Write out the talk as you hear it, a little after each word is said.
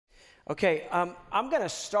Okay, I'm going to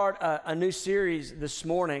start a new series this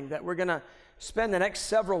morning that we're going to spend the next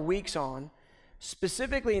several weeks on,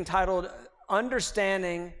 specifically entitled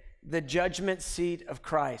Understanding the Judgment Seat of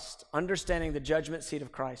Christ. Understanding the Judgment Seat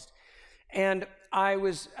of Christ. And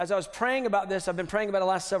as I was praying about this, I've been praying about it the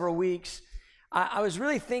last several weeks, I was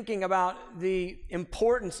really thinking about the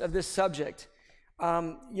importance of this subject.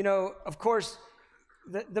 Of course,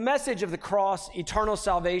 the message of the cross, eternal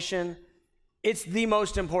salvation, it's the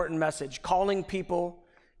most important message, calling people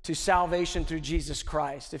to salvation through Jesus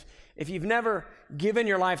Christ. If you've never given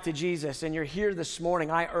your life to Jesus and you're here this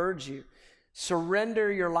morning, I urge you,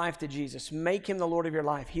 surrender your life to Jesus. Make him the Lord of your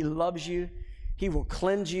life. He loves you. He will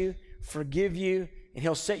cleanse you, forgive you, and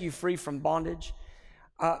he'll set you free from bondage.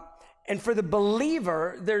 And for the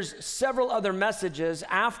believer, there's several other messages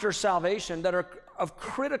after salvation that are of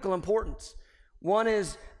critical importance. One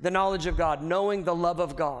is the knowledge of God, knowing the love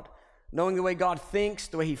of God, knowing the way God thinks,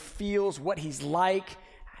 the way he feels, what he's like,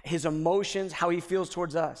 his emotions, how he feels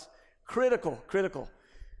towards us. Critical.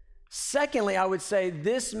 Secondly, I would say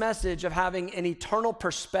this message of having an eternal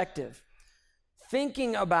perspective,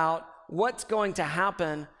 thinking about what's going to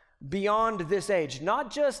happen beyond this age,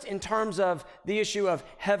 not just in terms of the issue of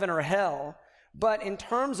heaven or hell, but in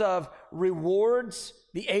terms of rewards,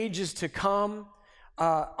 the ages to come,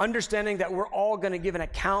 understanding that we're all going to give an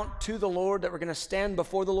account to the Lord, that we're going to stand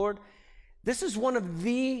before the Lord. This is one of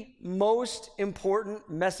the most important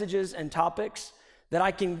messages and topics that I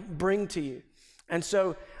can bring to you. And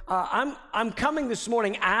so I'm coming this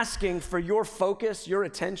morning asking for your focus, your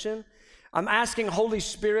attention. I'm asking Holy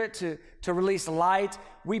Spirit to release light.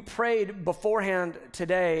 We prayed beforehand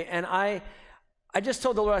today, and I just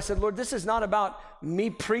told the Lord, I said, Lord, this is not about me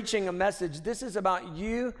preaching a message. This is about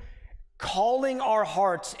you calling our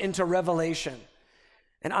hearts into revelation.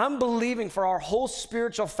 And I'm believing for our whole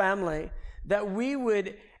spiritual family that we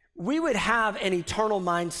would have an eternal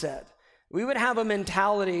mindset. We would have a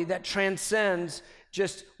mentality that transcends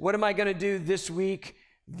just what am I going to do this week,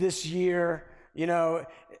 this year,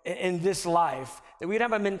 in this life. That we'd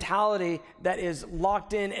have a mentality that is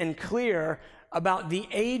locked in and clear about the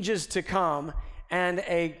ages to come and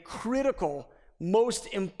a critical, most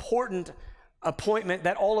important appointment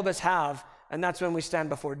that all of us have, and that's when we stand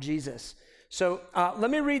before Jesus. So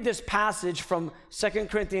let me read this passage from 2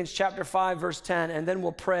 Corinthians chapter 5, verse 10, and then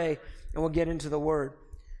we'll pray and we'll get into the word.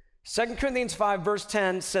 2 Corinthians 5, verse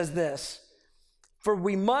 10 says this, "For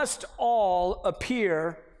we must all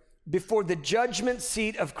appear before the judgment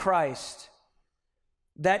seat of Christ,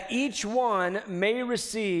 that each one may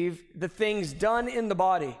receive the things done in the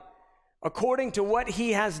body, according to what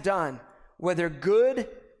he has done, whether good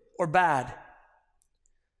or bad."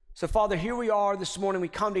 So, Father, here we are this morning. We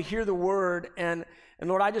come to hear the word, and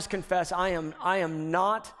Lord, I just confess I am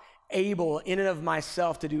not able in and of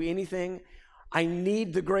myself to do anything. I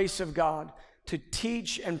need the grace of God to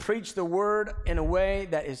teach and preach the word in a way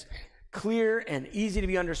that is clear and easy to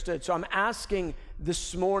be understood. So I'm asking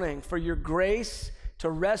this morning for your grace to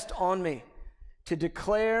rest on me, to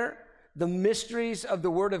declare the mysteries of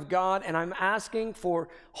the word of God, and I'm asking for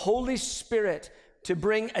Holy Spirit to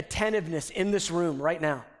bring attentiveness in this room right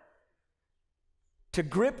now, to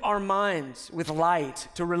grip our minds with light,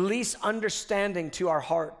 to release understanding to our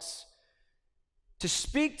hearts, to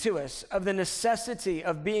speak to us of the necessity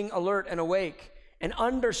of being alert and awake and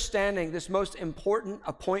understanding this most important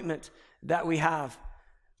appointment that we have,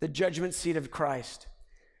 the judgment seat of Christ.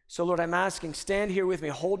 So Lord, I'm asking, stand here with me,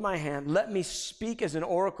 hold my hand, let me speak as an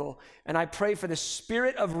oracle, and I pray for the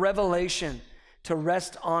spirit of revelation to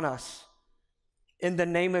rest on us in the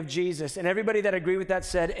name of Jesus. And everybody that agreed with that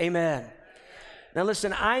said, amen. Now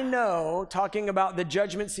listen, I know, talking about the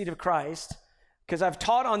judgment seat of Christ, because I've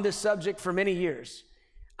taught on this subject for many years,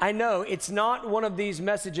 I know it's not one of these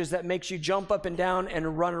messages that makes you jump up and down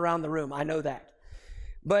and run around the room. I know that.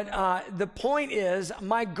 But the point is,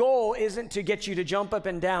 my goal isn't to get you to jump up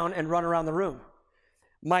and down and run around the room.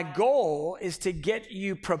 My goal is to get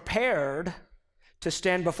you prepared to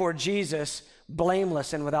stand before Jesus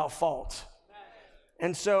blameless and without fault.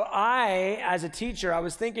 And so as a teacher, I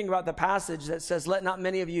was thinking about the passage that says, let not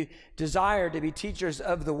many of you desire to be teachers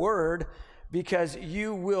of the word, because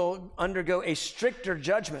you will undergo a stricter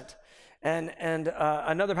judgment. And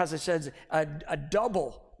another passage says a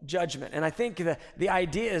double judgment. And I think the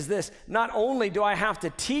idea is this: not only do I have to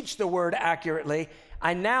teach the word accurately,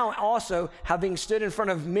 I now also, having stood in front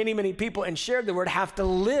of many, many people and shared the word, have to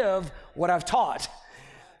live what I've taught.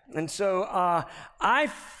 And so I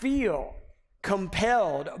feel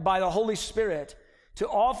compelled by the Holy Spirit to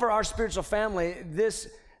offer our spiritual family this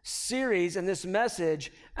series and this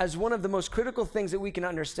message as one of the most critical things that we can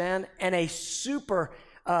understand, and a super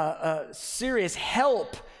serious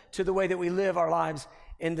help to the way that we live our lives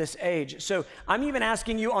in this age. So I'm even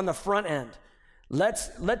asking you on the front end,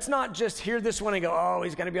 let's not just hear this one and go, oh,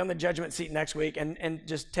 he's going to be on the judgment seat next week and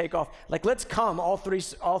just take off. Like, let's come all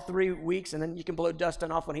 3 weeks, and then you can blow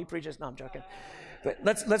Dustin off when he preaches. No, I'm joking. But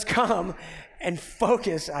let's come and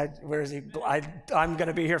focus. Where is he? I'm going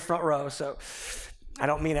to be here front row, so I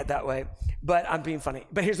don't mean it that way, but I'm being funny.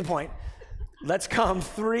 But here's the point. Let's come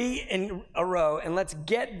 3 in a row, and let's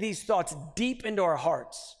get these thoughts deep into our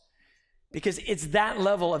hearts, because it's that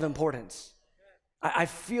level of importance. I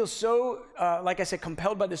feel so, like I said,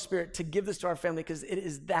 compelled by the Spirit to give this to our family, because it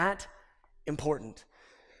is that important.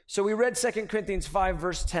 So we read 2 Corinthians 5,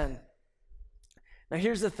 verse 10. Now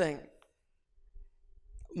here's the thing.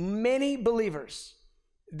 Many believers,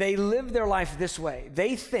 they live their life this way.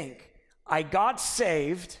 They think, I got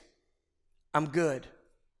saved, I'm good.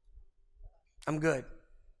 I'm good.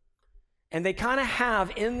 And they kind of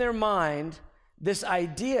have in their mind this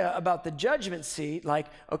idea about the judgment seat, like,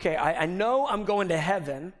 okay, I know I'm going to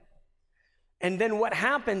heaven. And then what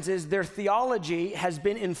happens is their theology has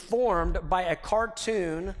been informed by a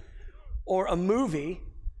cartoon or a movie,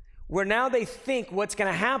 where now they think what's going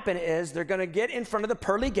to happen is they're going to get in front of the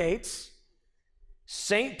pearly gates.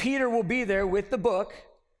 St. Peter will be there with the book.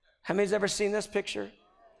 How many's ever seen this picture?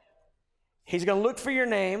 He's going to look for your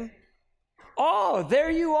name. Oh, there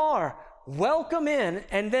you are. Welcome in.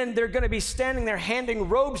 And then they're going to be standing there handing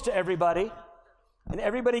robes to everybody. And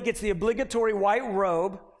everybody gets the obligatory white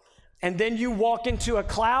robe. And then you walk into a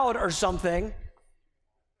cloud or something.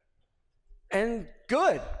 And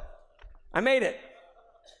good. I made it.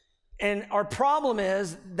 And our problem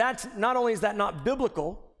is that's not only is that not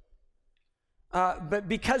biblical, but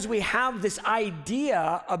because we have this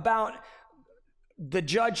idea about the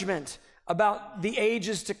judgment, about the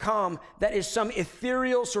ages to come, that is some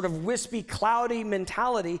ethereal, sort of wispy, cloudy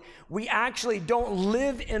mentality, we actually don't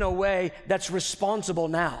live in a way that's responsible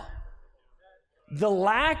now. The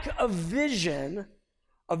lack of vision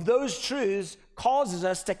of those truths causes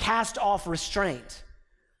us to cast off restraint.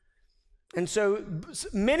 And so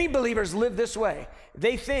many believers live this way.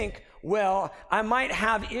 They think, well, I might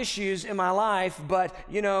have issues in my life, but,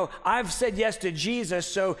 I've said yes to Jesus,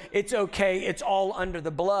 so it's okay. It's all under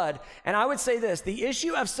the blood. And I would say this, the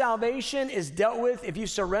issue of salvation is dealt with if you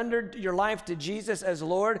surrendered your life to Jesus as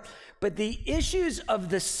Lord, but the issues of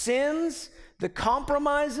the sins, the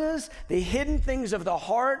compromises, the hidden things of the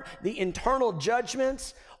heart, the internal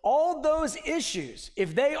judgments, all those issues,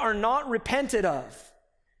 if they are not repented of,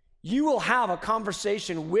 you will have a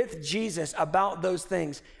conversation with Jesus about those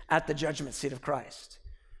things at the judgment seat of Christ.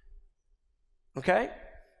 Okay?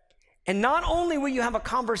 And not only will you have a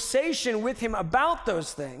conversation with him about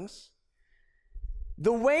those things,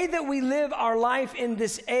 the way that we live our life in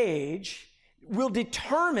this age will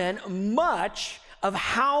determine much of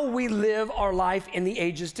how we live our life in the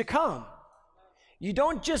ages to come. You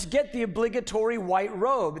don't just get the obligatory white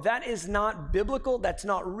robe. That is not biblical. That's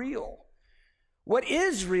not real. What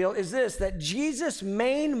is real is this, that Jesus'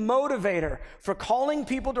 main motivator for calling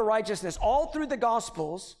people to righteousness all through the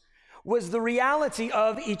Gospels was the reality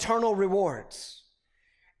of eternal rewards.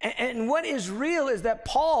 And what is real is that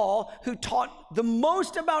Paul, who taught the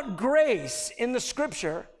most about grace in the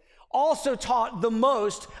Scripture, also taught the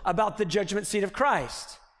most about the judgment seat of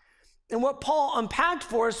Christ. And what Paul unpacked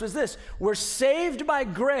for us was this: we're saved by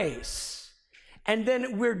grace, and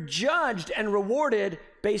then we're judged and rewarded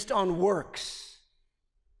based on works.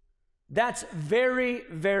 That's very,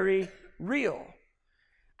 very real.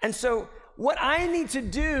 And so what I need to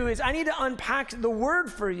do is I need to unpack the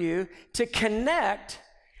word for you to connect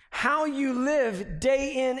how you live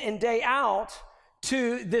day in and day out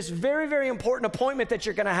to this very, very important appointment that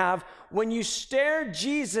you're going to have when you stare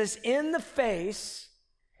Jesus in the face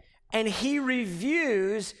and he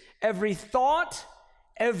reviews every thought,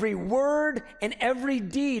 every word, and every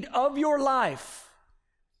deed of your life.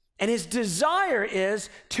 And his desire is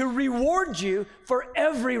to reward you for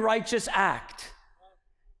every righteous act.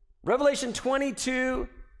 Revelation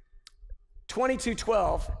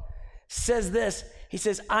 22:12 says this. He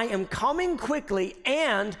says, I am coming quickly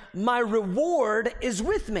and my reward is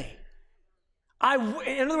with me.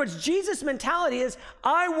 In other words, Jesus' mentality is,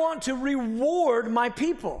 I want to reward my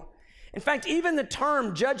people. In fact, even the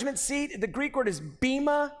term judgment seat, the Greek word is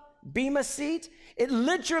bema seat. It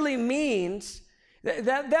literally means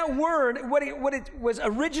that word, what it was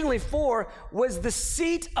originally for, was the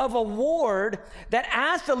seat of award that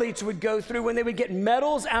athletes would go through when they would get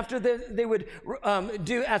medals after they would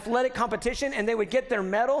do athletic competition, and they would get their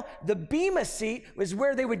medal. The bema seat was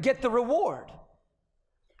where they would get the reward.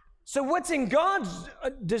 So what's in God's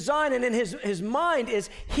design and in his mind is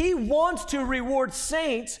he wants to reward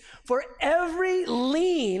saints for every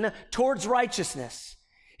lean towards righteousness.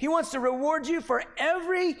 He wants to reward you for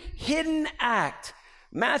every hidden act.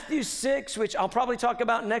 Matthew 6, which I'll probably talk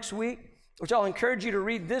about next week, which I'll encourage you to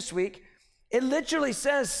read this week, it literally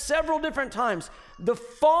says several different times, the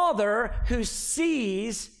Father who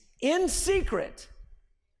sees in secret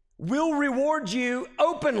will reward you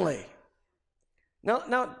openly.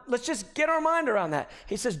 Now, let's just get our mind around that.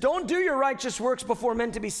 He says, don't do your righteous works before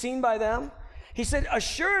men to be seen by them. He said,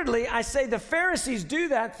 assuredly, I say the Pharisees do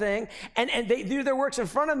that thing, and they do their works in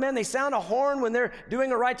front of men. They sound a horn when they're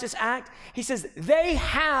doing a righteous act. He says, they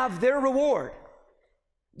have their reward.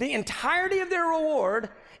 The entirety of their reward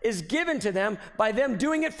is given to them by them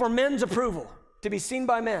doing it for men's approval, to be seen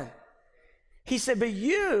by men. He said, but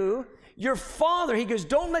you, your Father, he goes,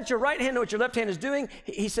 don't let your right hand know what your left hand is doing.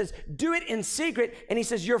 He says, do it in secret. And he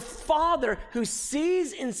says, your Father who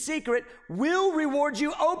sees in secret will reward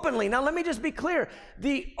you openly. Now, let me just be clear.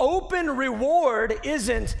 The open reward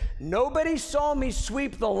isn't nobody saw me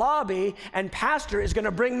sweep the lobby and pastor is going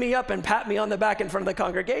to bring me up and pat me on the back in front of the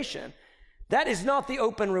congregation. That is not the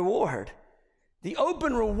open reward. The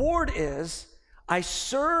open reward is I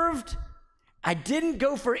served. I didn't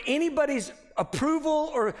go for anybody's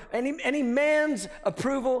approval or any man's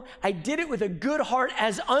approval. I did it with a good heart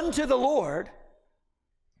as unto the Lord.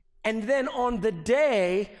 And then on the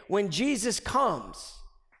day when Jesus comes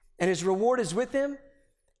and his reward is with him,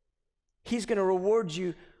 he's going to reward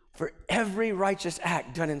you for every righteous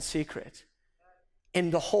act done in secret.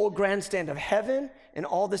 And the whole grandstand of heaven and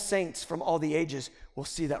all the saints from all the ages will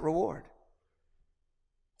see that reward.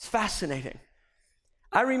 It's fascinating.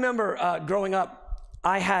 I remember growing up,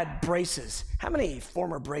 I had braces. How many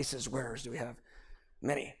former braces wearers do we have?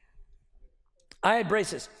 Many. I had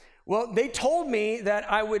braces. Well, they told me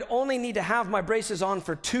that I would only need to have my braces on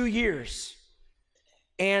for 2 years.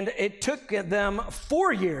 And it took them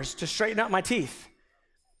 4 years to straighten out my teeth.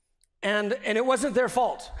 And it wasn't their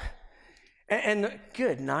fault. And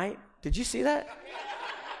good night. Did you see that?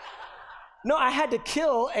 No, I had to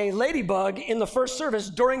kill a ladybug in the first service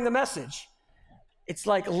during the message. It's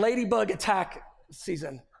like ladybug attack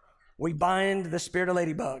season. We bind the spirit of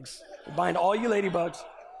ladybugs. We bind all you ladybugs.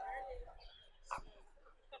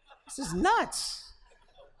 This is nuts.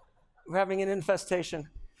 We're having an infestation.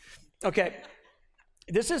 Okay.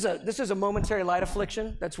 This is a momentary light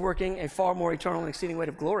affliction that's working a far more eternal and exceeding weight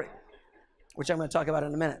of glory, which I'm going to talk about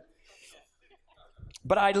in a minute.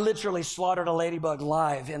 But I literally slaughtered a ladybug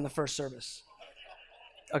live in the first service.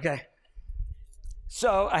 Okay.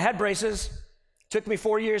 So I had braces. Took me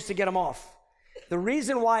 4 years to get them off. The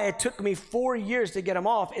reason why it took me 4 years to get them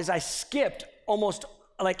off is I skipped almost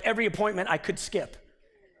like every appointment I could skip.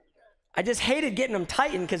 I just hated getting them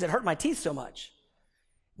tightened because it hurt my teeth so much.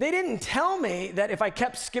 They didn't tell me that if I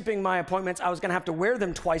kept skipping my appointments, I was going to have to wear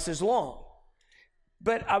them twice as long.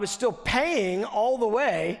 But I was still paying all the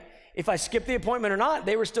way. If I skipped the appointment or not,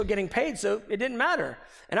 they were still getting paid, so it didn't matter.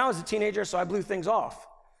 And I was a teenager, so I blew things off.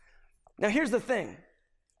 Now, here's the thing.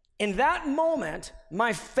 In that moment,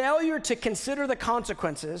 my failure to consider the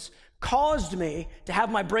consequences caused me to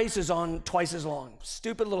have my braces on twice as long.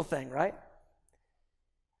 Stupid little thing, right?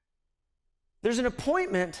 There's an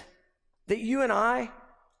appointment that you and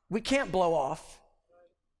we can't blow off.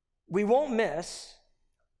 We won't miss.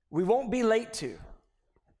 We won't be late to.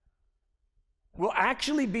 We'll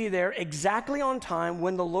actually be there exactly on time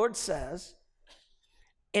when the Lord says.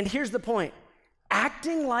 And here's the point.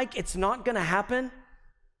 Acting like it's not going to happen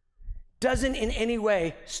doesn't in any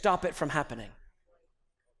way stop it from happening.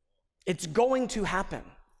 It's going to happen.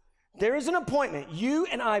 There is an appointment you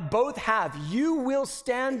and I both have. You will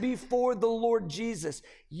stand before the Lord Jesus.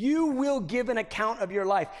 You will give an account of your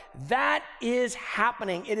life. That is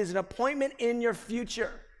happening. It is an appointment in your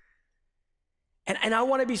future. And I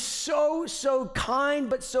want to be so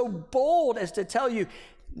kind but so bold as to tell you,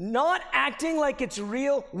 not acting like it's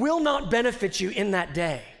real will not benefit you in that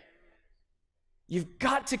day. You've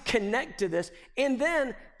got to connect to this and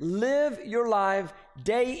then live your life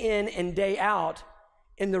day in and day out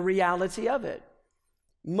in the reality of it.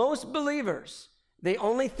 Most believers, they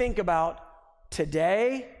only think about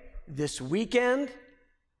today, this weekend,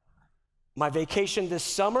 my vacation this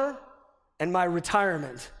summer, and my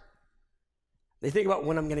retirement. They think about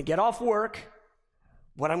when I'm going to get off work,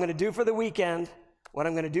 what I'm going to do for the weekend, what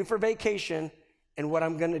I'm going to do for vacation, and what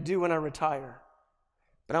I'm going to do when I retire.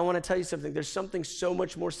 But I want to tell you something. There's something so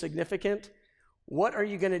much more significant. What are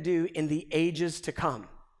you going to do in the ages to come?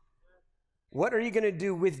 What are you going to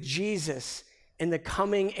do with Jesus in the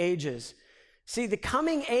coming ages? See, the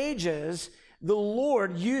coming ages, The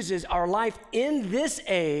Lord uses our life in this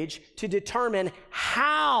age to determine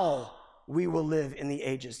how we will live in the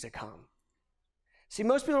ages to come. See,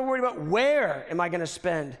 most people are worried about where am I going to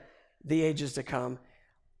spend the ages to come.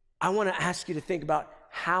 I want to ask you to think about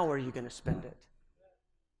how are you going to spend it.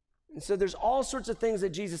 And so there's all sorts of things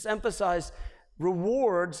that Jesus emphasized,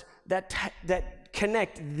 rewards that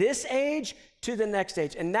connect this age to the next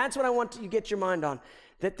age. And that's what I want you to get your mind on,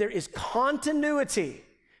 that there is continuity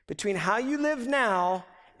between how you live now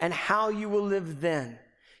and how you will live then.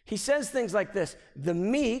 He says things like this: the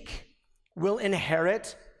meek will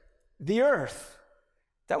inherit the earth.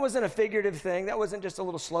 That wasn't a figurative thing. That wasn't just a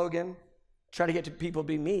little slogan, try to get to people to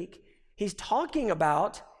be meek. He's talking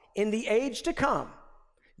about in the age to come,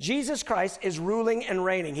 Jesus Christ is ruling and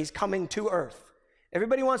reigning. He's coming to earth.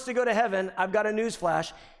 Everybody wants to go to heaven. I've got a news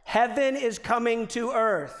flash. Heaven is coming to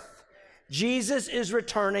earth. Jesus is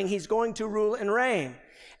returning. He's going to rule and reign.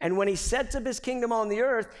 And when he sets up his kingdom on the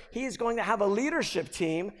earth, he is going to have a leadership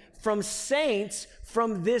team from saints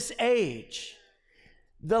from this age.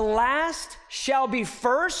 The last shall be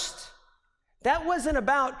first. That wasn't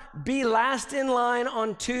about be last in line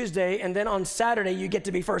on Tuesday and then on Saturday you get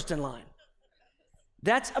to be first in line.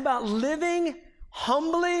 That's about living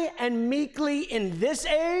humbly and meekly in this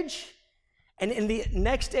age, and in the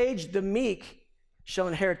next age, the meek shall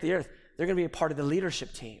inherit the earth. They're going to be a part of the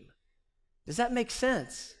leadership team. Does that make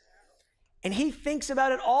sense? And he thinks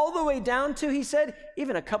about it all the way down to, he said,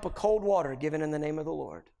 even a cup of cold water given in the name of the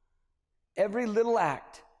Lord. Every little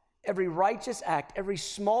act, every righteous act, every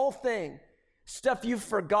small thing, stuff you've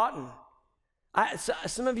forgotten.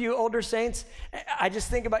 Some of you older saints, I just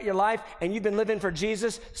think about your life, and you've been living for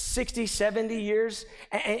Jesus 60, 70 years,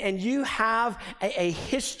 and you have a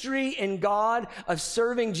history in God of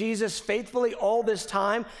serving Jesus faithfully all this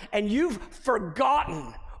time, and you've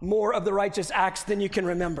forgotten more of the righteous acts than you can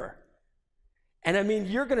remember. And I mean,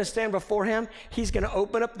 you're going to stand before him. He's going to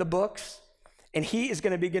open up the books, and he is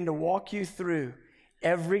going to begin to walk you through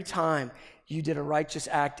every time you did a righteous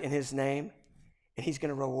act in his name, and he's going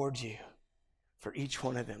to reward you for each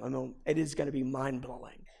one of them. I mean, it is going to be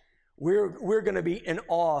mind-blowing. We're going to be in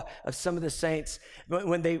awe of some of the saints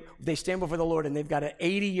when they stand before the Lord and they've got an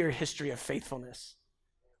 80-year history of faithfulness.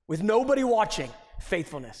 With nobody watching,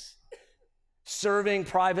 faithfulness. Serving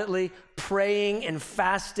privately, praying and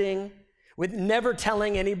fasting, with never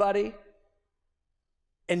telling anybody.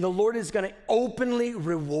 And the Lord is going to openly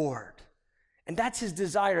reward. And that's his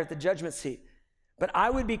desire at the judgment seat. But I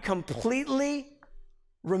would be completely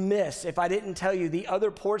remiss if I didn't tell you the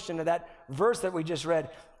other portion of that verse that we just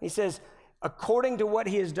read. He says, according to what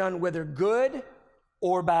he has done, whether good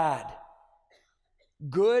or bad.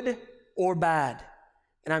 Good or bad.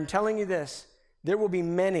 And I'm telling you this, there will be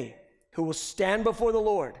many who will stand before the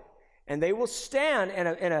Lord, and they will stand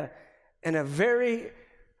in a very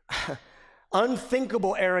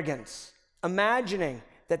unthinkable arrogance, imagining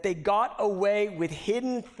that they got away with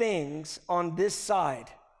hidden things on this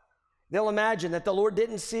side. They'll imagine that the Lord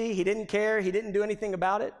didn't see, he didn't care, he didn't do anything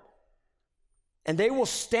about it. And they will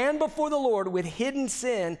stand before the Lord with hidden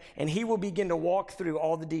sin, and he will begin to walk through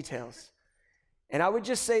all the details. And I would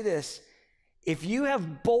just say this, if you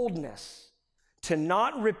have boldness to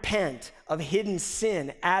not repent of hidden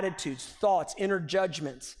sin, attitudes, thoughts, inner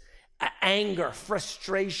judgments, anger,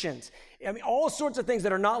 frustrations, I mean, all sorts of things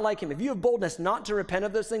that are not like him. If you have boldness not to repent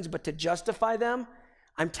of those things, but to justify them,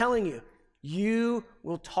 I'm telling you, you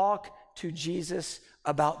will talk to Jesus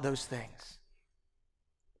about those things.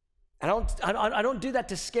 I don't do that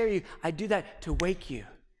to scare you. I do that to wake you.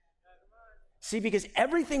 See, because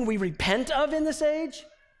everything we repent of in this age,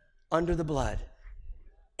 under the blood.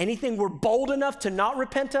 Anything we're bold enough to not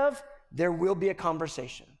repent of, there will be a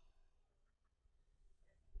conversation.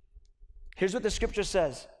 Here's what the scripture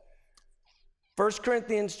says. 1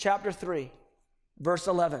 Corinthians chapter 3, verse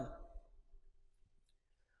 11.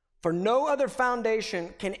 For no other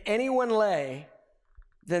foundation can anyone lay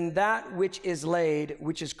than that which is laid,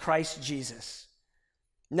 which is Christ Jesus.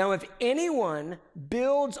 Now, if anyone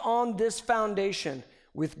builds on this foundation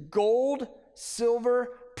with gold,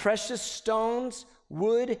 silver, precious stones,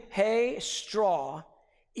 wood, hay, straw,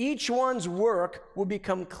 each one's work will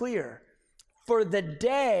become clear, for the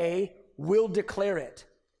day will declare it,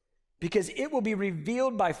 because it will be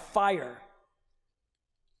revealed by fire.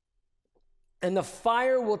 And the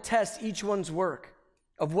fire will test each one's work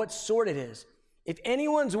of what sort it is. If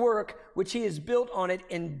anyone's work which he has built on it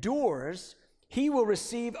endures, he will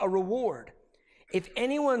receive a reward. If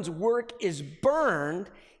anyone's work is burned,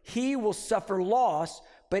 he will suffer loss,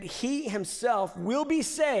 but he himself will be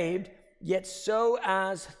saved, yet so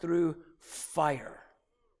as through fire.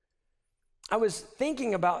 I was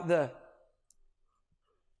thinking about the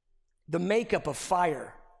the makeup of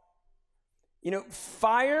fire. You know,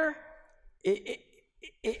 fire,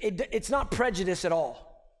 it's not prejudice at all.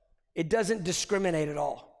 It doesn't discriminate at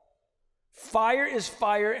all. Fire is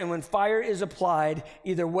fire, and when fire is applied,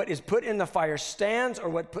 either what is put in the fire stands or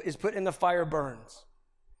what is put in the fire burns.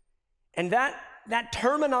 And that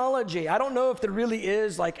terminology, I don't know if there really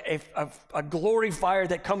is like a glory fire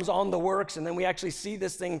that comes on the works and then we actually see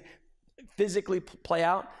this thing physically play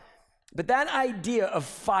out. But that idea of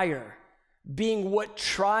fire being what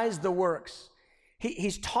tries the works,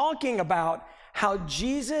 he's talking about how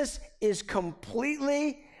Jesus is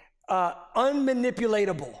completely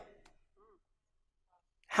unmanipulatable.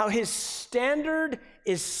 How his standard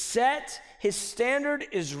is set, his standard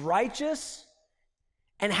is righteous,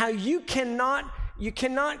 and how you cannot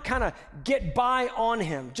kind of get by on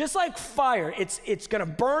him. Just like fire, it's gonna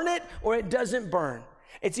burn it or it doesn't burn.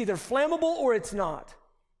 It's either flammable or it's not.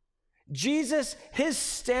 Jesus, his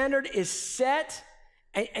standard is set,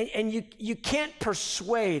 and you can't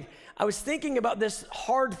persuade. I was thinking about this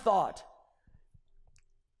hard thought.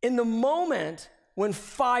 In the moment when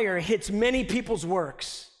fire hits many people's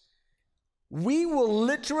works, we will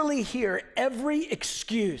literally hear every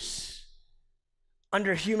excuse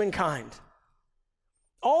under humankind.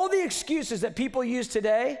 All the excuses that people use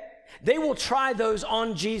today, they will try those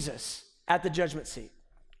on Jesus at the judgment seat.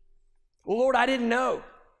 Well, Lord, I didn't know.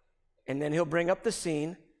 And then he'll bring up the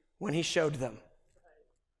scene when he showed them.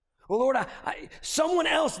 Well, Lord, someone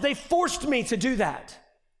else, they forced me to do that.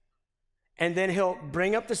 And then he'll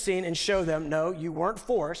bring up the scene and show them, no, you weren't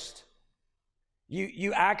forced.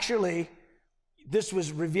 You actually, this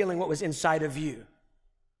was revealing what was inside of you.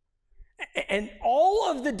 And all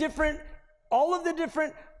of the different,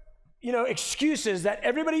 excuses that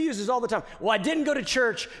everybody uses all the time. Well, I didn't go to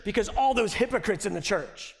church because all those hypocrites in the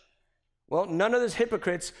church. Well, none of those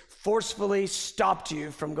hypocrites forcefully stopped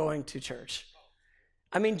you from going to church.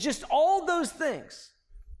 I mean, just all those things.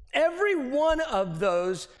 Every one of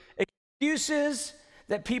those excuses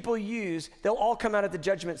that people use, they'll all come out at the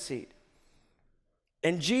judgment seat.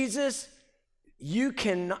 And Jesus, you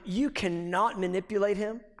cannot manipulate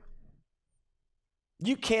him.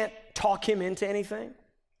 You can't talk him into anything.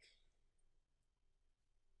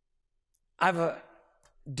 I have a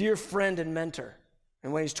dear friend and mentor,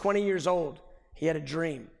 and when he's 20 years old, he had a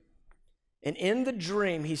dream. And in the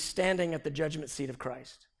dream, he's standing at the judgment seat of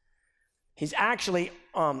Christ. He's actually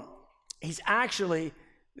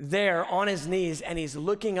there on his knees, and he's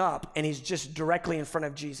looking up, and he's just directly in front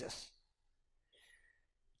of Jesus.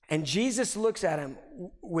 And Jesus looks at him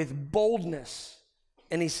with boldness,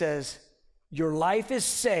 and he says, your life is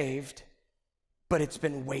saved, but it's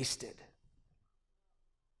been wasted.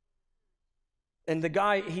 And the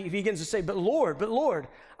guy, he begins to say, but Lord,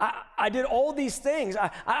 I did all these things.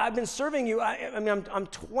 I've been serving you. I'm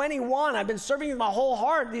 21. I've been serving you with my whole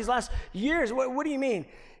heart these last years. What do you mean?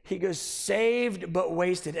 He goes, saved but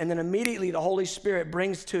wasted. And then immediately the Holy Spirit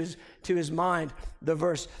brings to his mind the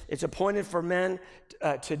verse, it's appointed for men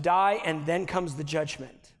to die, and then comes the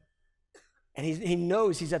judgment. And he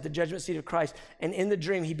knows he's at the judgment seat of Christ. And in the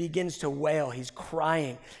dream, he begins to wail. He's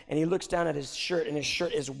crying. And he looks down at his shirt, and his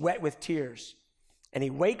shirt is wet with tears. And he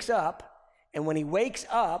wakes up, and when he wakes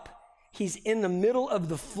up, he's in the middle of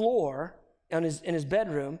the floor in his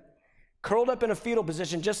bedroom, curled up in a fetal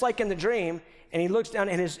position, just like in the dream, and he looks down,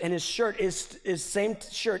 and his shirt is same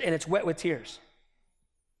shirt, and it's wet with tears.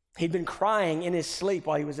 He'd been crying in his sleep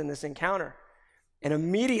while he was in this encounter. And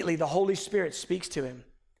immediately the Holy Spirit speaks to him.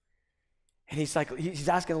 And he's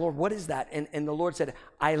asking the Lord, what is that? And the Lord said,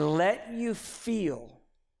 I let you feel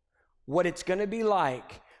what it's going to be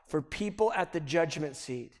like for people at the judgment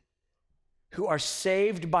seat who are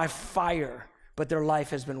saved by fire, but their life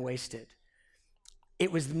has been wasted.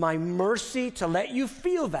 It was my mercy to let you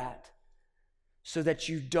feel that so that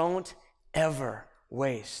you don't ever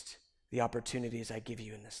waste the opportunities I give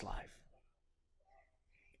you in this life.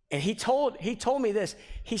 And he told me this.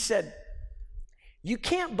 He said, you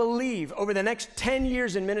can't believe over the next 10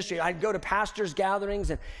 years in ministry, I'd go to pastors'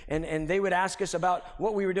 gatherings and they would ask us about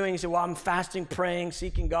what we were doing. He said, well, I'm fasting, praying,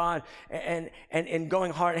 seeking God, and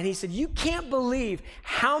going hard. And he said, you can't believe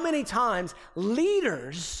how many times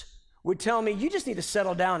leaders would tell me, you just need to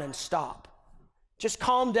settle down and stop. Just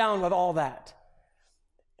calm down with all that.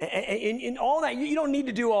 And all that, you don't need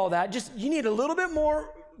to do all that. Just, you need a little bit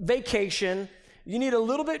more vacation. You need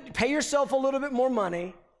pay yourself a little bit more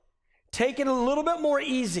money. Take it a little bit more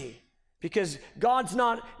easy, because God's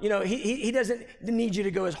not, he doesn't need you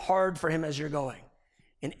to go as hard for him as you're going.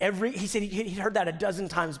 And he said he heard that a dozen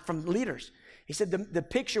times from leaders. He said the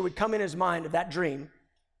picture would come in his mind of that dream. And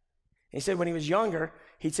he said when he was younger,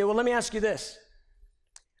 he'd say, well, let me ask you this.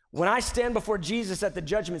 When I stand before Jesus at the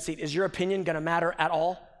judgment seat, is your opinion going to matter at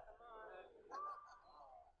all?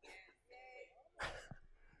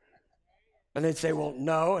 And they'd say, well,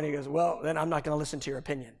 no. And he goes, well, then I'm not going to listen to your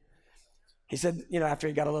opinion. He said, after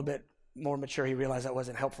he got a little bit more mature, he realized that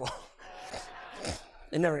wasn't helpful.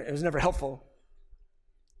 It was never helpful.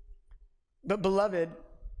 But beloved,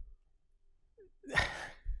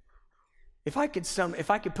 if I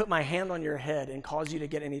could put my hand on your head and cause you to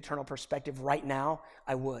get an eternal perspective right now,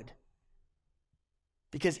 I would.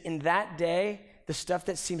 Because in that day, the stuff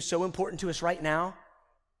that seems so important to us right now,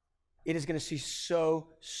 it is going to seem so,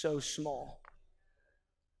 so small.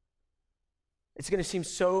 It's going to seem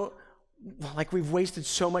so like we've wasted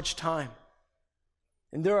so much time.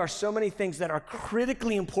 And there are so many things that are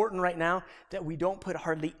critically important right now that we don't put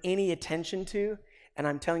hardly any attention to. And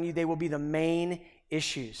I'm telling you, they will be the main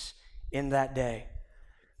issues in that day.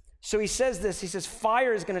 So he says this, he says,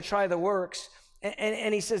 fire is going to try the works.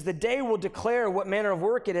 And he says, the day will declare what manner of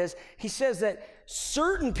work it is. He says that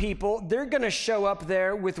certain people, they're going to show up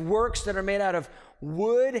there with works that are made out of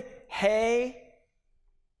wood, hay.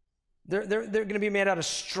 They're going to be made out of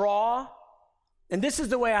straw. And this is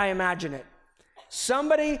the way I imagine it.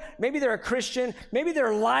 Somebody, maybe they're a Christian, maybe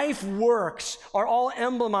their life works are all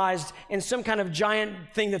emblemized in some kind of giant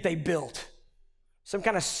thing that they built, some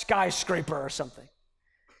kind of skyscraper or something.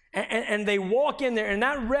 And they walk in there, and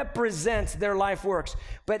that represents their life works.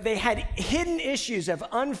 But they had hidden issues of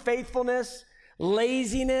unfaithfulness,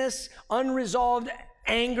 laziness, unresolved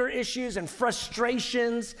anger issues and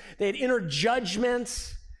frustrations. They had inner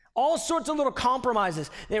judgments, all sorts of little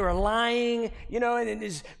compromises. They were lying, and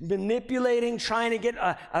just manipulating, trying to get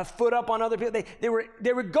a foot up on other people.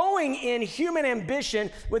 They were going in human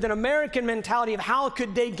ambition with an American mentality of how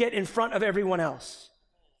could they get in front of everyone else.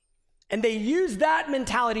 And they used that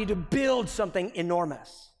mentality to build something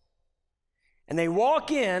enormous. And they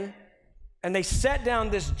walk in and they set down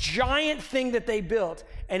this giant thing that they built,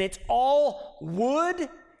 and it's all wood,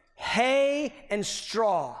 hay, and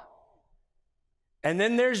straw. And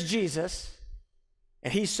then there's Jesus,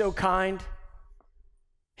 and he's so kind.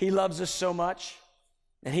 He loves us so much.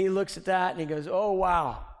 And he looks at that and he goes, oh,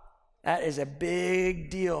 wow, that is a big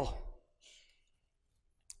deal.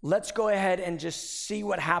 Let's go ahead and just see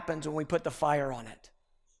what happens when we put the fire on it.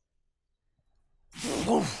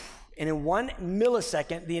 And in 1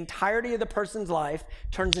 millisecond, the entirety of the person's life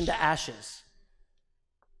turns into ashes.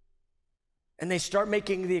 And they start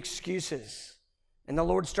making the excuses. And the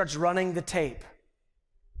Lord starts running the tape.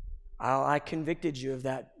 I convicted you of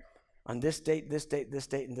that on this date, this date, this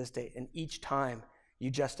date, and this date. And each time you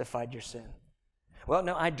justified your sin. Well,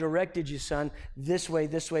 no, I directed you, son, this way,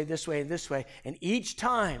 this way, this way, and this way. And each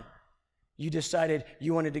time you decided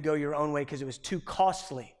you wanted to go your own way because it was too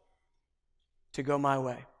costly to go my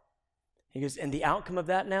way. He goes, and the outcome of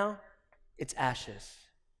that now, it's ashes.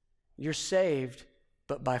 You're saved,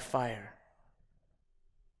 but by fire.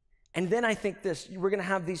 And then I think this, we're going to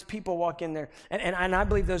have these people walk in there, and I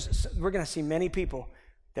believe we're going to see many people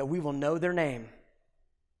that we will know their name.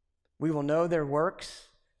 We will know their works,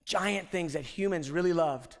 giant things that humans really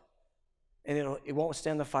loved, and it won't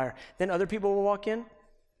stand the fire. Then other people will walk in.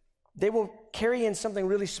 They will carry in something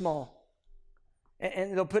really small,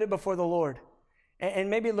 and they'll put it before the Lord. And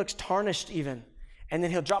maybe it looks tarnished even, and then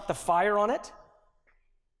he'll drop the fire on it,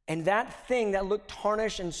 and that thing that looked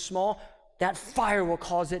tarnished and small, that fire will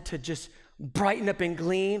cause it to just brighten up and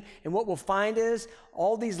gleam. And what we'll find is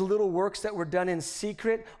all these little works that were done in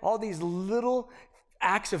secret, all these little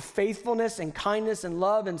acts of faithfulness and kindness and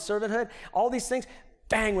love and servanthood, all these things,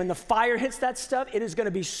 bang, when the fire hits that stuff, it is going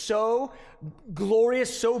to be so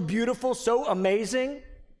glorious, so beautiful, so amazing.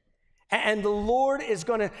 And the Lord he's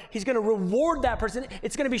going to reward that person.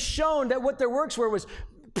 It's going to be shown that what their works were was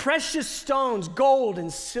precious stones, gold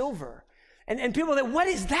and silver. And people think, what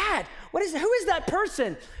is that? Who is that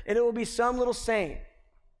person? And it will be some little saint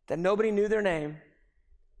that nobody knew their name,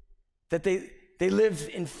 that they lived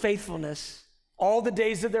in faithfulness all the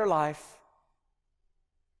days of their life.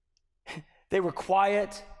 They were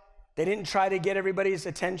quiet. They didn't try to get everybody's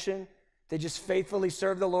attention. They just faithfully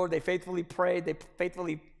served the Lord. They faithfully prayed. They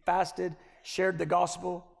faithfully fasted, shared the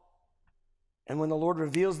gospel. And when the Lord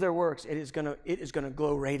reveals their works, it is going to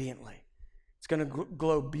glow radiantly. It's going to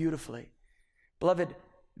glow beautifully. Beloved,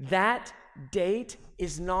 that date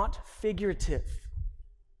is not figurative.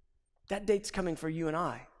 That date's coming for you and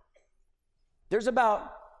I. There's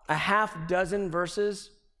about a half dozen verses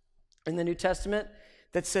in the New Testament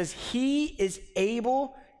that says he is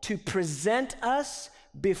able to present us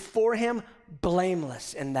before him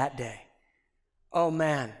blameless in that day. Oh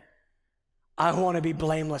man, I want to be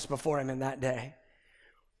blameless before him in that day.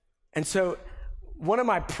 And so one of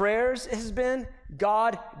my prayers has been,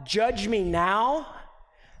 God, judge me now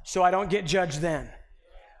so I don't get judged then.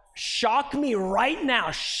 Shock me right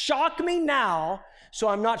now. Shock me now so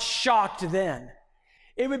I'm not shocked then.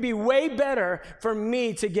 It would be way better for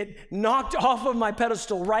me to get knocked off of my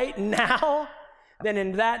pedestal right now than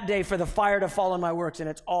in that day for the fire to fall on my works and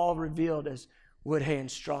it's all revealed as wood, hay,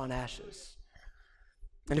 and straw and ashes.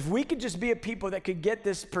 And if we could just be a people that could get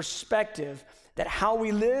this perspective that how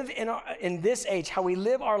we live in this age, how we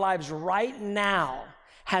live our lives right now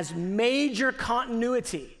has major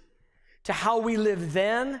continuity to how we live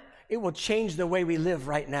then, it will change the way we live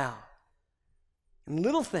right now. And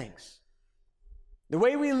little things, the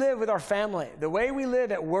way we live with our family, the way we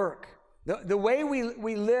live at work, the way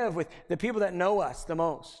we live with the people that know us the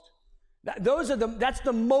most. That's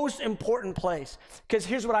the most important place. Because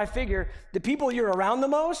here's what I figure, the people you're around the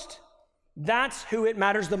most, that's who it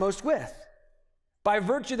matters the most with. By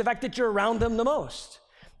virtue of the fact that you're around them the most.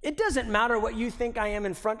 It doesn't matter what you think I am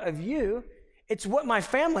in front of you, it's what my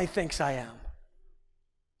family thinks I am.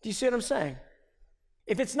 Do you see what I'm saying?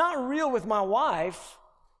 If it's not real with my wife,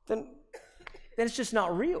 then it's just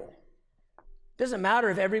not real. It doesn't matter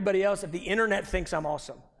if everybody else, if the internet thinks I'm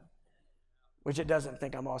awesome. Which it doesn't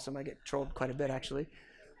think I'm awesome. I get trolled quite a bit, actually.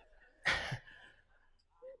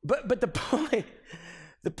 But the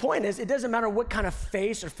point is, it doesn't matter what kind of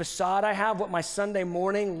face or facade I have, what my Sunday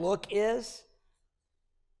morning look is.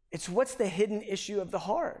 It's what's the hidden issue of the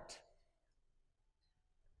heart.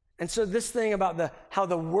 And so this thing about how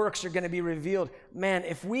the works are going to be revealed, man,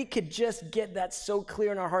 if we could just get that so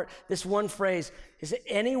clear in our heart, this one phrase is that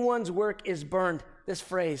anyone's work is burned. This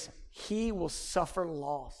phrase, he will suffer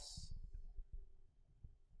loss.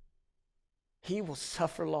 He will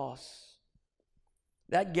suffer loss.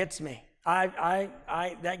 That gets me.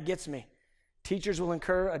 That gets me. Teachers will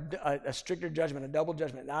incur a stricter judgment, a double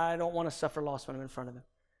judgment. I don't want to suffer loss when I'm in front of him.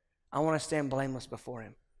 I want to stand blameless before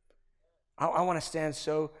him. I want to stand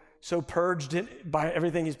so purged by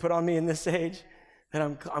everything he's put on me in this age that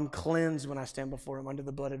I'm cleansed when I stand before him under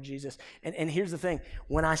the blood of Jesus. And here's the thing.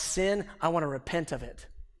 When I sin, I want to repent of it.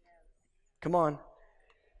 Come on.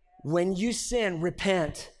 When you sin,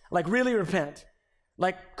 repent. Like really repent.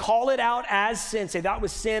 Like call it out as sin. Say that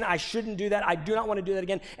was sin. I shouldn't do that. I do not want to do that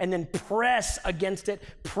again. And then press against it.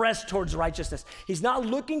 Press towards righteousness. He's not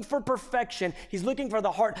looking for perfection. He's looking for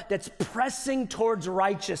the heart that's pressing towards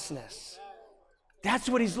righteousness. That's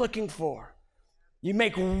what he's looking for. You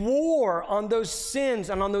make war on those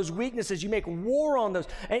sins and on those weaknesses. You make war on those.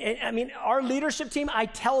 I mean, our leadership team, I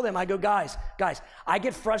tell them, I go, guys, I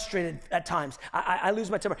get frustrated at times. I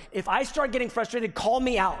lose my temper. If I start getting frustrated, call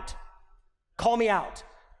me out. Call me out.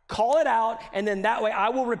 Call it out, and then that way I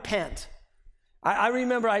will repent. I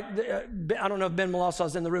remember, I don't know if Ben Malasaw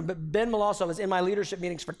is in the room, but Ben Malasaw was in my leadership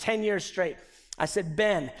meetings for 10 years straight. I said,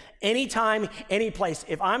 Ben, anytime, any place,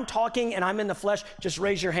 if I'm talking and I'm in the flesh, just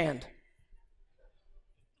raise your hand.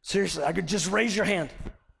 Seriously, I could just raise your hand.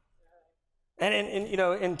 And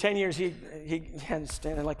in 10 years, he hadn't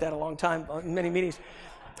standing like that a long time in many meetings.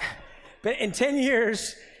 But in 10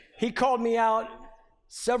 years, he called me out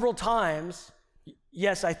several times.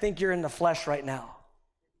 Yes, I think you're in the flesh right now.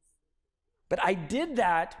 But I did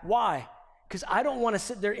that, why? Because I don't want to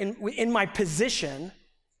sit there in my position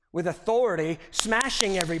with authority,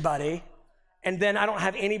 smashing everybody, and then I don't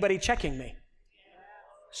have anybody checking me.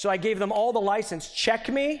 So I gave them all the license. Check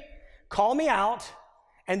me, call me out,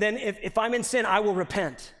 and then if I'm in sin, I will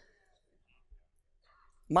repent.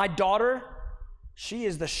 My daughter, she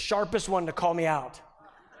is the sharpest one to call me out.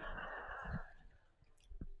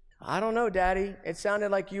 I don't know, Daddy. It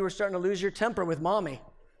sounded like you were starting to lose your temper with Mommy.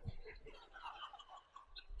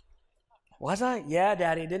 Was I? Yeah,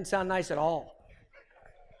 Daddy. It didn't sound nice at all.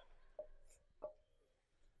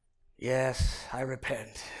 Yes, I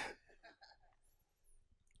repent.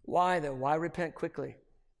 Why, though? Why repent quickly?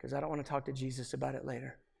 Because I don't want to talk to Jesus about it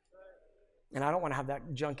later. And I don't want to have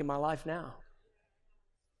that junk in my life now.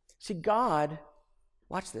 See, God,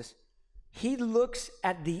 watch this. He looks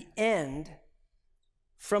at the end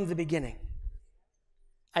from the beginning.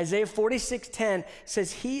 Isaiah 46:10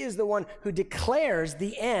 says he is the one who declares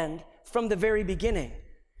the end from the very beginning.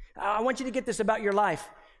 I want you to get this about your life.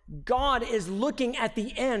 God is looking at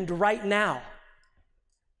the end right now.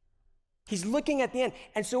 He's looking at the end.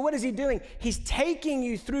 And so what is he doing? He's taking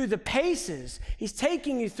you through the paces. He's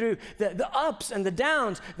taking you through the ups and the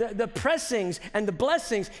downs, the pressings and the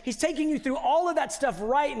blessings. He's taking you through all of that stuff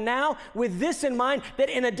right now with this in mind, that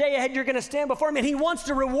in a day ahead you're going to stand before him and he wants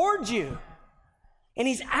to reward you. And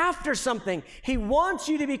he's after something. He wants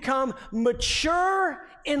you to become mature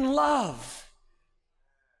in love.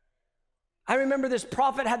 I remember this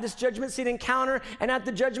prophet had this judgment seat encounter, and at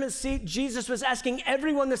the judgment seat, Jesus was asking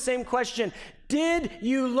everyone the same question. Did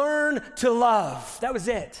you learn to love? That was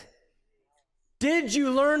it. Did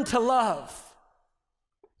you learn to love?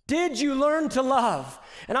 Did you learn to love?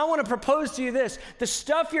 And I want to propose to you this. The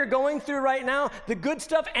stuff you're going through right now, the good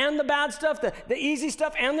stuff and the bad stuff, the easy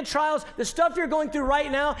stuff and the trials, the stuff you're going through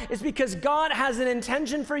right now is because God has an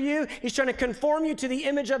intention for you. He's trying to conform you to the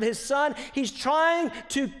image of his Son. He's trying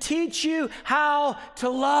to teach you how to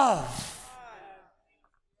love.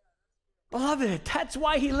 Beloved, that's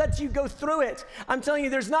why he lets you go through it. I'm telling you,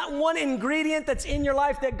 there's not one ingredient that's in your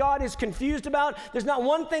life that God is confused about. There's not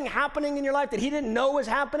one thing happening in your life that he didn't know was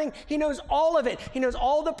happening. He knows all of it. He knows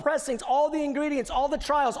all the pressings, all the ingredients, all the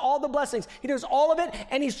trials, all the blessings. He knows all of it,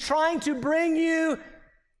 and he's trying to bring you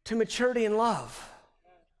to maturity in love.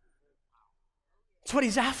 That's what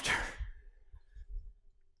he's after.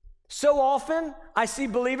 So often, I see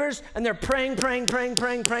believers, and they're praying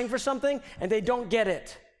for something, and they don't get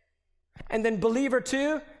it. And then believer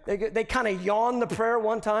 2, they kind of yawn the prayer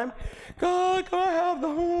one time. God, can I have the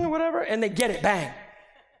whatever? And they get it, bang.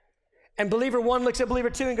 And believer 1 looks at believer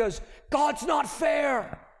 2 and goes, God's not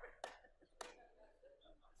fair.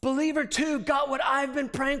 Believer 2 got what I've been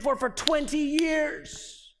praying for 20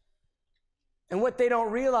 years. And what they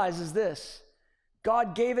don't realize is this.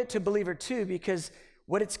 God gave it to believer 2 because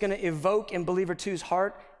what it's going to evoke in believer 2's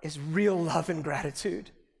heart is real love and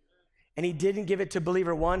gratitude. And he didn't give it to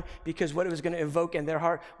believer 1 because what it was going to evoke in their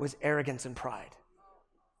heart was arrogance and pride.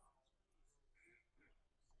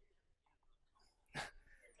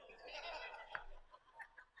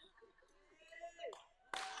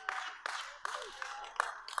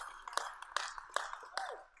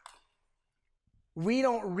 We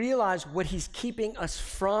don't realize what he's keeping us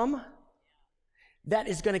from that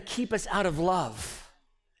is going to keep us out of love.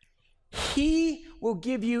 He will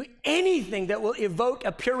give you anything that will evoke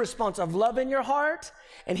a pure response of love in your heart,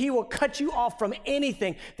 and he will cut you off from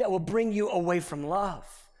anything that will bring you away from love.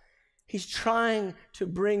 He's trying to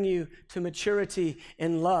bring you to maturity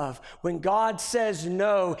in love. When God says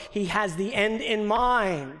no, he has the end in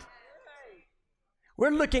mind.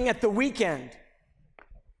 We're looking at the weekend.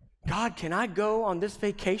 God, can I go on this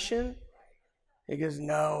vacation? He goes,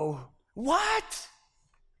 no. What?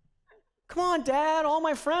 Come on, Dad, all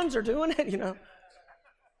my friends are doing it,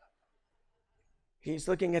 He's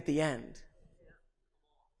looking at the end.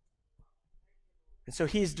 And so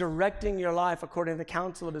he's directing your life according to the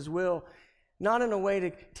counsel of his will, not in a way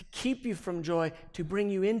to keep you from joy, to bring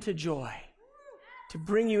you into joy, to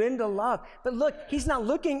bring you into love. But look, he's not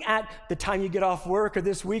looking at the time you get off work or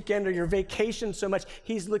this weekend or your vacation so much.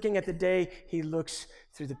 He's looking at the day he looks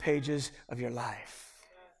through the pages of your life.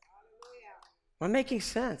 Am I making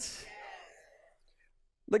sense?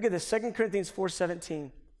 Look at this, 2 Corinthians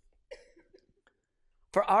 4:17.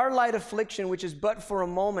 For our light affliction, which is but for a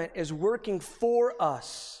moment, is working for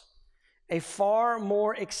us a far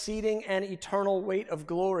more exceeding and eternal weight of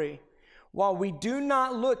glory, while we do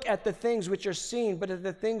not look at the things which are seen, but at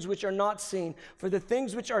the things which are not seen. For the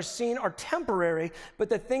things which are seen are temporary, but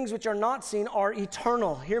the things which are not seen are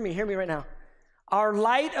eternal. Hear me right now. Our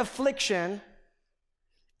light affliction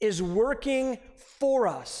is working for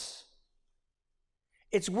us.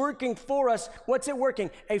 It's working for us. What's it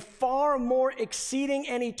working? A far more exceeding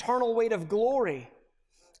and eternal weight of glory.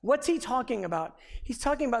 What's he talking about? He's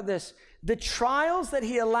talking about this. The trials that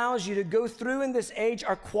he allows you to go through in this age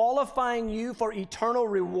are qualifying you for eternal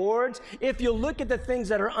rewards if you look at the things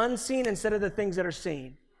that are unseen instead of the things that are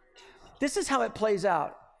seen. This is how it plays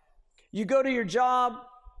out. You go to your job,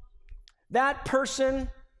 that person,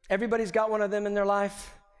 everybody's got one of them in their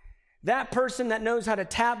life. That person that knows how to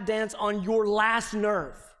tap dance on your last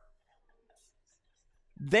nerve.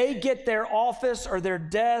 They get their office or their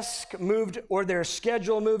desk moved or their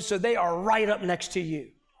schedule moved so they are right up next to you.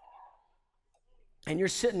 And you're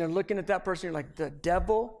sitting there looking at that person, you're like, the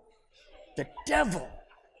devil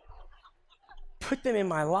put them in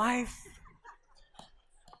my life.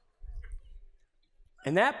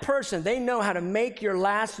 And that person, they know how to make your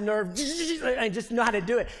last nerve, and just know how to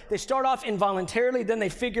do it. They start off involuntarily, then they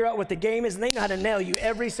figure out what the game is, and they know how to nail you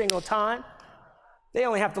every single time. They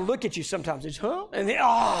only have to look at you sometimes. It's, huh? And they,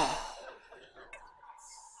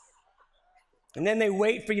 And then they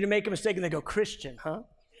wait for you to make a mistake, and they go, Christian, huh?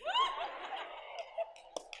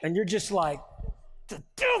 And you're just like, the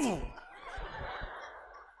devil.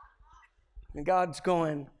 And God's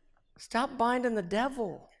going, stop binding the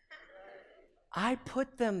devil. I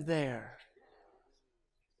put them there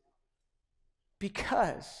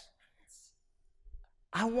because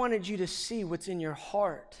I wanted you to see what's in your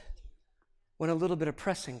heart when a little bit of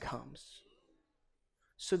pressing comes.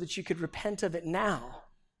 so that you could repent of it now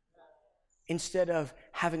instead of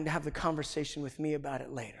having to have the conversation with me about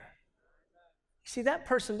it later. See, that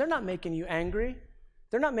person, they're not making you angry.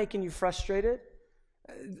 They're not making you frustrated.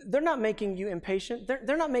 They're not making you impatient.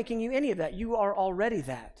 They're not making you any of that. You are already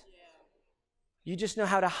that. You just know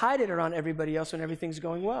how to hide it around everybody else when everything's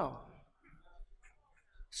going well.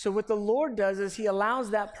 So what the Lord does is he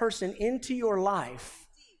allows that person into your life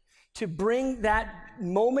to bring that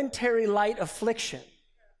momentary light affliction.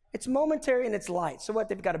 It's momentary and it's light. So what,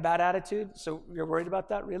 they've got a bad attitude? So you're worried about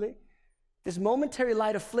that, really? This momentary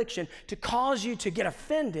light affliction to cause you to get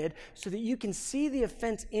offended so that you can see the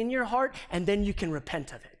offense in your heart and then you can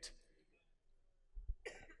repent of it.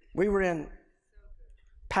 We were in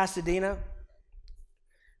Pasadena.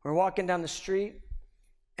 We're walking down the street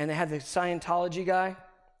and they had the Scientology guy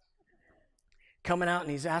coming out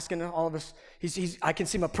and he's asking all of us, I can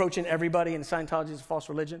see him approaching everybody, and Scientology is a false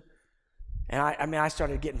religion. And I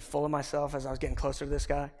started getting full of myself as I was getting closer to this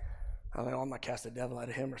guy. I was like, oh, I'm going to cast the devil out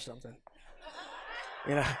of him or something.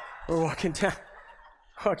 You know, we're walking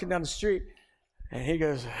down the street, and he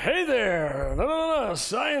goes, hey there, no,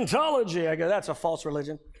 Scientology. I go, that's a false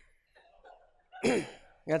religion.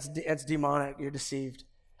 That's demonic. You're deceived.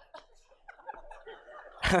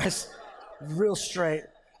 That's real straight.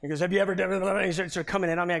 He goes, have you ever done it? He started coming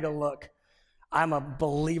in on me. I go, look, I'm a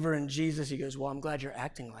believer in Jesus. He goes, well, I'm glad you're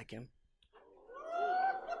acting like him.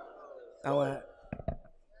 I went,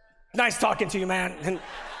 nice talking to you, man.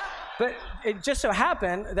 But it just so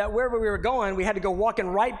happened that wherever we were going, we had to go walking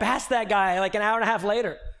right past that guy like an hour and a half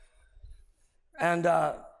later. And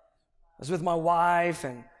I was with my wife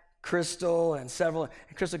and Crystal and several.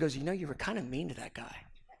 And Crystal goes, you know, you were kind of mean to that guy.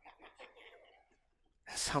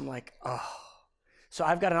 So I'm like, oh. So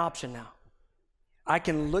I've got an option now. I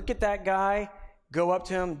can look at that guy, go up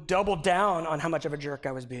to him, double down on how much of a jerk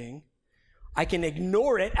I was being. I can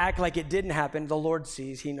ignore it, act like it didn't happen. The Lord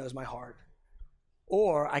sees, he knows my heart.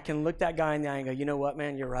 Or I can look that guy in the eye and go, you know what,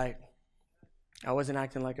 man, you're right. I wasn't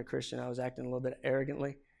acting like a Christian. I was acting a little bit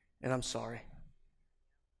arrogantly, and I'm sorry.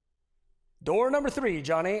 Door number 3,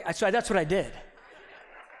 Johnny. So that's what I did.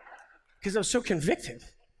 Because I was so convicted.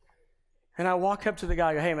 And I walk up to the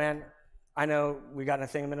guy and go, hey, man, I know we got in a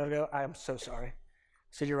thing a minute ago. I am so sorry. I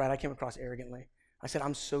said, you're right. I came across arrogantly. I said,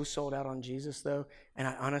 I'm so sold out on Jesus, though, and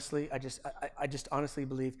I just honestly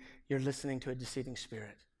believe you're listening to a deceiving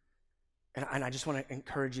spirit. And I just want to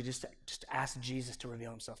encourage you just to ask Jesus to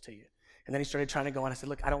reveal himself to you. And then he started trying to go on. I said,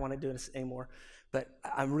 look, I don't want to do this anymore, but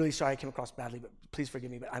I'm really sorry I came across badly, but please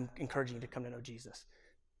forgive me, but I'm encouraging you to come to know Jesus.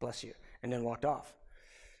 Bless you. And then walked off.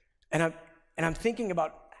 And I'm thinking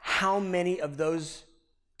about how many of those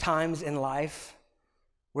times in life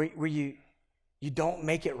where you don't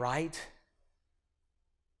make it right.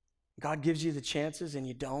 God gives you the chances and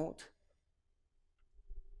you don't.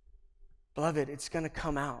 Beloved, it's going to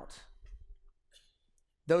come out.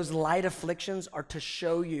 Those light afflictions are to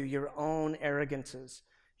show you your own arrogances,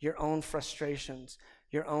 your own frustrations,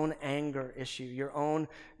 your own anger issue, your own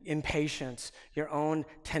impatience, your own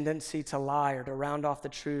tendency to lie or to round off the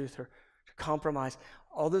truth or to compromise.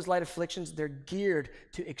 All those light afflictions, they're geared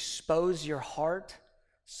to expose your heart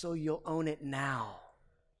so you'll own it now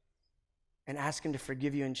and ask him to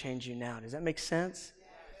forgive you and change you now. Does that make sense?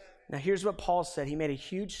 Now, here's what Paul said. He made a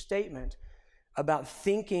huge statement about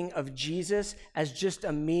thinking of Jesus as just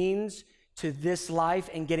a means to this life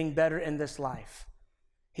and getting better in this life.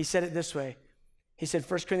 He said it this way. He said,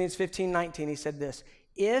 1 Corinthians 15:19, he said this,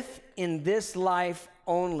 if in this life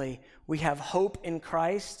only we have hope in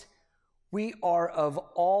Christ, we are of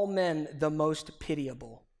all men the most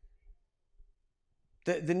pitiable.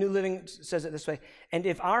 The New Living says it this way, and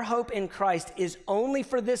if our hope in Christ is only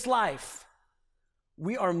for this life,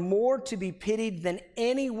 we are more to be pitied than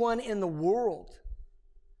anyone in the world.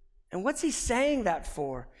 And what's he saying that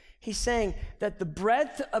for? He's saying that the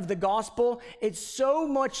breadth of the gospel, it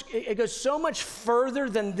goes so much further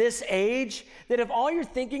than this age, that if all you're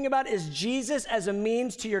thinking about is Jesus as a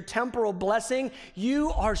means to your temporal blessing, you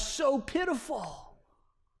are so pitiful.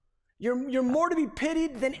 You're more to be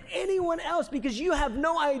pitied than anyone else because you have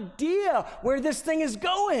no idea where this thing is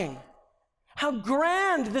going. How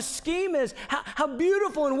grand the scheme is, how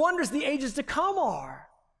beautiful and wondrous the ages to come are.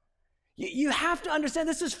 You have to understand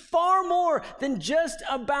this is far more than just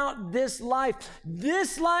about this life.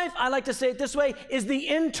 This life, I like to say it this way, is the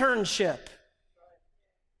internship.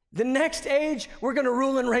 The next age, we're going to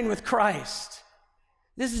rule and reign with Christ.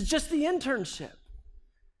 This is just the internship.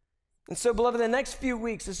 And so, beloved, the next few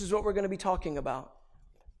weeks, this is what we're going to be talking about.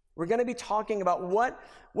 We're going to be talking about what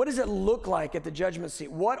does it look like at the judgment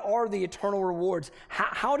seat? What are the eternal rewards?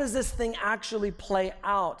 How does this thing actually play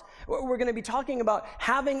out? We're going to be talking about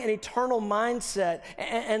having an eternal mindset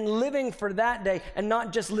and living for that day and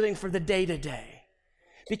not just living for the day-to-day.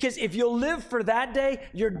 Because if you'll live for that day,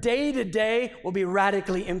 your day-to-day will be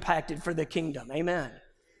radically impacted for the kingdom. Amen.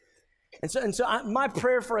 And so my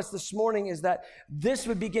prayer for us this morning is that this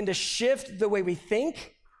would begin to shift the way we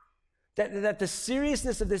think, that the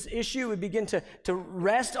seriousness of this issue would begin to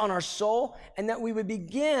rest on our soul, and that we would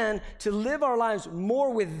begin to live our lives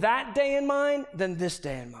more with that day in mind than this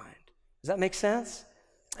day in mind. Does that make sense?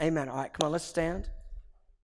 Amen. All right, come on, let's stand.